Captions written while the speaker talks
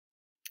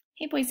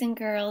Hey boys and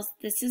girls,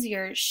 this is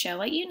your Show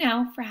What You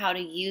Know for how to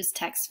use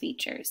text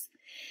features.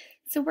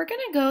 So we're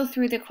going to go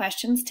through the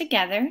questions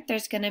together.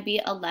 There's going to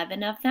be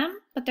 11 of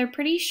them, but they're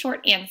pretty short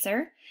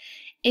answer.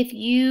 If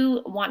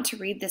you want to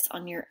read this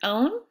on your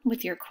own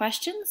with your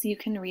questions, you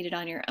can read it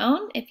on your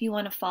own. If you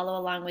want to follow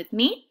along with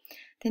me,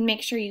 then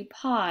make sure you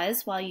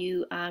pause while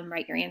you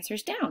write your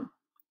answers down.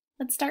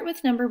 Let's start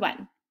with number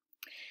 1.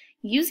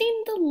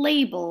 Using the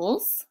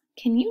labels,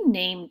 can you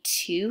name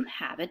 2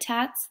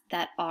 habitats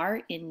that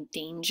are in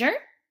danger?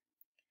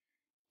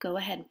 Go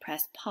ahead and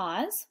press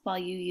pause while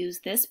you use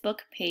this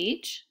book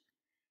page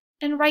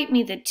and write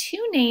me the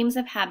 2 names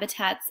of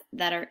habitats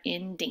that are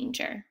in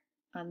danger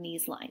on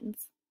these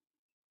lines.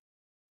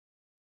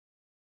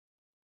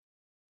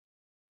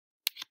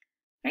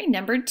 All right,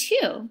 number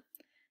 2,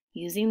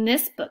 using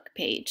this book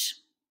page.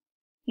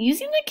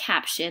 Using the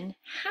caption,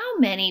 how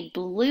many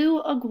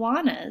blue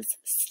iguanas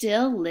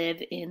still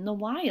live in the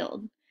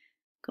wild?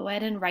 Go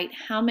ahead and write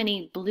how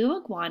many blue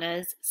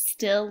iguanas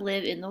still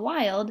live in the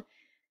wild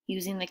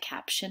using the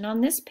caption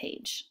on this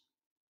page.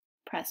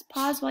 Press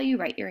pause while you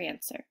write your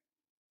answer.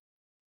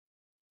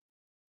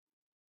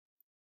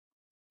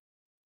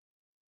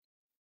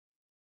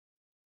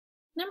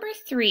 Number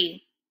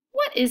 3,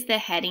 what is the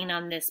heading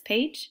on this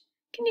page?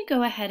 Can you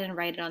go ahead and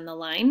write it on the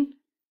line?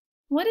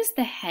 What is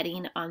the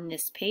heading on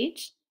this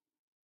page?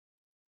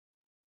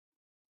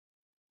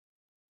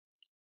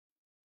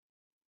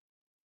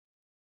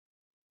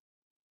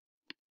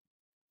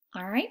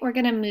 All right, we're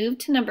going to move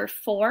to number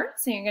 4,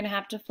 so you're going to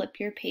have to flip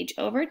your page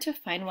over to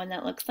find one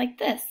that looks like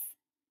this.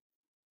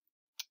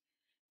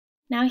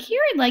 Now here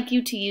I'd like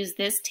you to use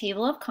this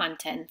table of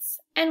contents,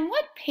 and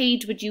what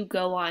page would you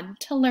go on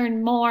to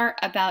learn more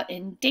about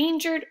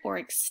endangered or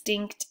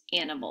extinct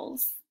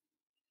animals?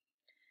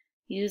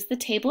 Use the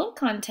table of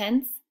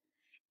contents,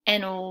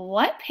 and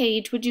what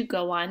page would you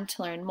go on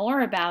to learn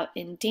more about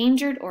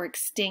endangered or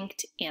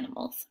extinct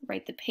animals?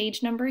 Write the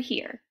page number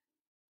here.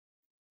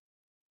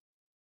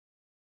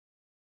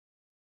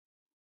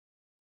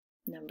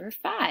 Number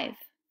 5,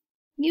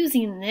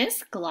 using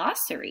this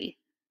glossary,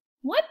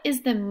 what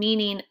is the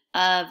meaning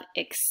of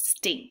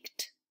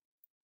extinct?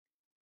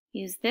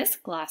 Use this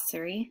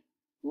glossary.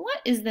 What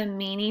is the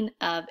meaning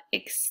of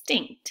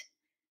extinct?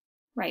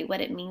 Write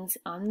what it means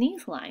on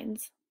these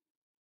lines.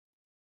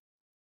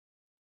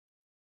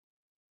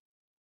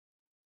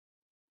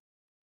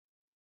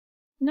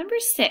 Number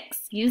 6,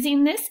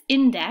 using this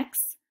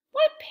index,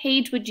 what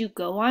page would you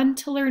go on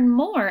to learn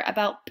more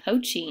about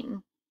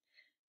poaching?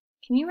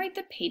 Can you write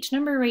the page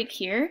number right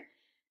here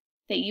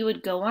that you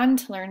would go on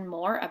to learn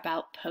more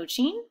about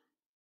poaching?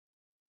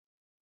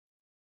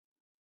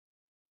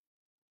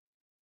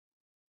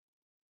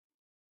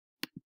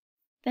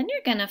 Then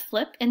you're going to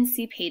flip and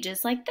see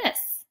pages like this.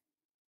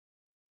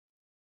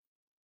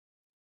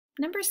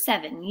 Number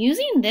 7,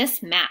 using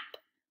this map,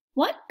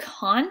 what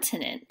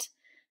continent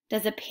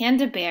does a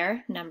panda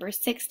bear, number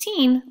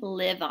 16,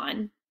 live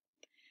on?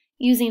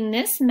 Using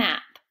this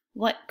map,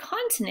 what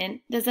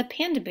continent does a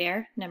panda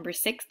bear, number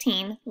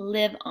 16,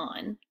 live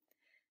on?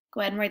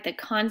 Go ahead and write the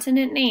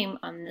continent name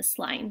on this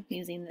line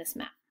using this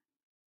map.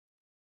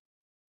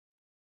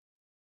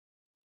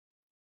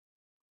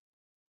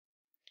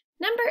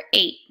 Number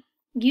 8,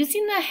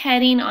 using the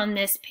heading on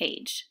this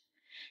page,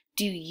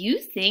 do you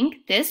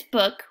think this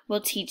book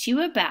will teach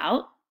you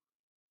about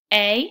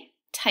A,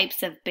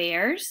 types of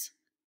bears,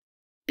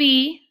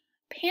 B,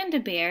 panda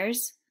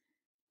bears,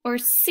 or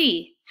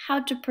C, how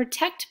to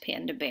protect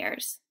panda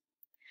bears?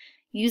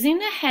 Using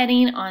the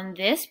heading on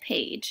this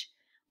page,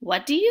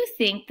 what do you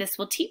think this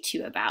will teach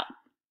you about?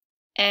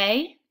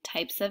 A,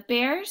 types of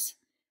bears,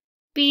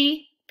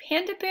 B,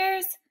 panda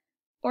bears,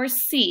 or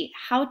C,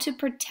 how to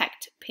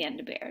protect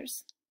panda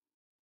bears?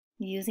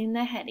 Using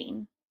the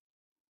heading.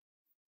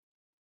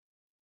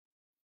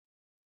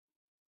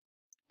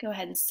 Go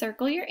ahead and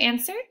circle your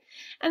answer,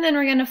 and then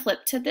we're going to flip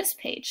to this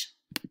page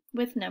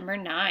with number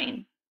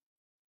 9.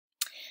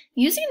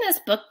 Using this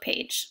book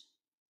page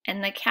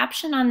and the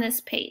caption on this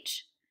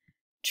page,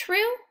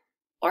 true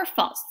or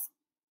false?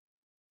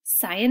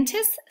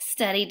 Scientists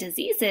study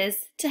diseases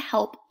to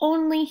help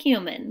only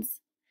humans.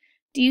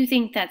 Do you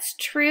think that's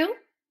true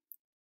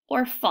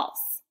or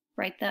false?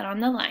 Write that on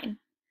the line.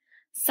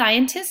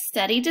 Scientists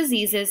study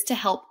diseases to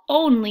help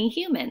only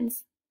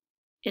humans.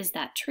 Is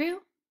that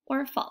true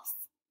or false?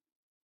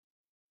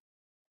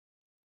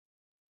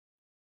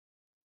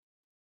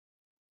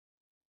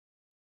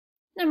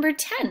 Number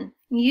 10,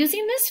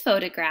 using this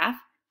photograph,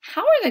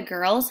 how are the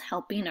girls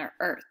helping our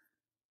Earth?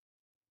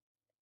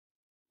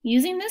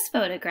 Using this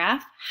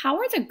photograph, how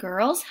are the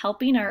girls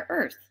helping our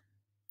Earth?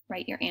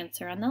 Write your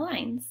answer on the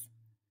lines.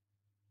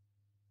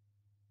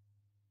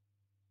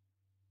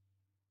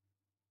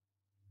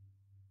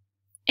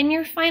 And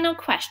your final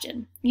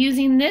question,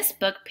 using this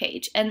book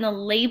page and the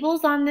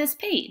labels on this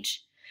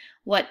page,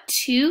 what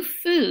 2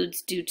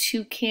 foods do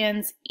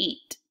toucans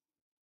eat?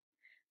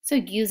 So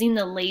using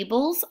the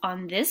labels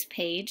on this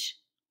page,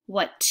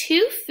 what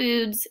 2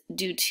 foods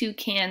do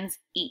toucans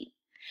eat?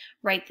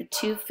 Write the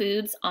 2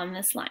 foods on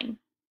this line.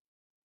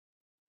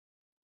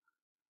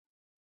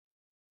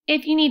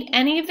 If you need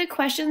any of the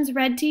questions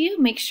read to you,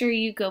 make sure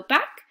you go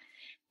back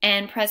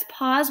and press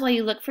pause while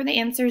you look for the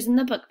answers in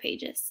the book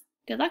pages.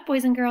 Good luck,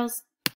 boys and girls.